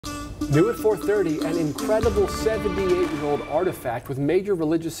New at 4:30, an incredible 78-year-old artifact with major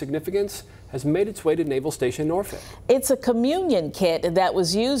religious significance has made its way to Naval Station, Norfolk. It's a communion kit that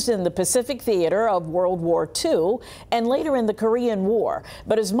was used in the Pacific theater of World War II and later in the Korean War.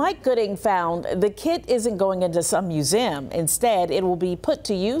 But as Mike Gooding found, the kit isn't going into some museum. Instead, it will be put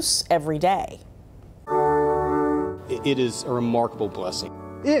to use every day. It is a remarkable blessing.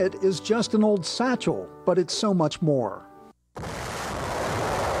 It is just an old satchel, but it's so much more.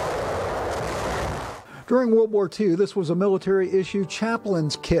 During World War II, this was a military-issue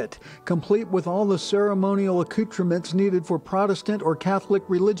chaplains kit, complete with all the ceremonial accoutrements needed for Protestant or Catholic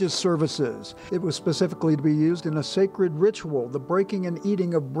religious services. It was specifically to be used in a sacred ritual, the breaking and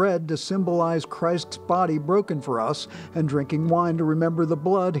eating of bread to symbolize Christ's body broken for us, and drinking wine to remember the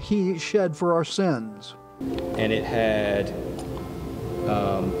blood he shed for our sins. And it had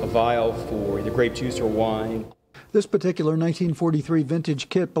a vial for either grape juice or wine. This particular 1943 vintage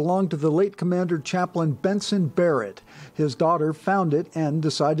kit belonged to the late Commander Chaplain Benson Barrett. His daughter found it and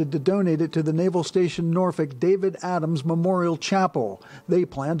decided to donate it to the Naval Station Norfolk David Adams Memorial Chapel. They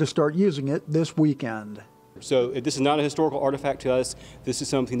plan to start using it this weekend. So this is not a historical artifact to us. This is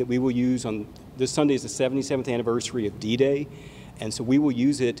something that we will use on this Sunday is the 77th anniversary of D-Day. And so we will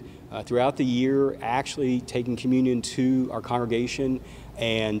use it throughout the year, actually taking communion to our congregation.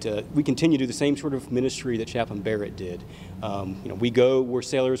 And we continue to do the same sort of ministry that Chaplain Barrett did. We go where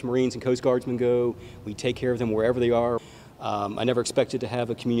sailors, Marines, and Coast Guardsmen go. We take care of them wherever they are. I never expected to have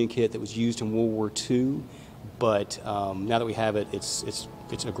a communion kit that was used in World War II, but now that we have it, it's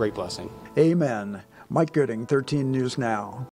a great blessing. Amen. Mike Gooding, 13 News Now.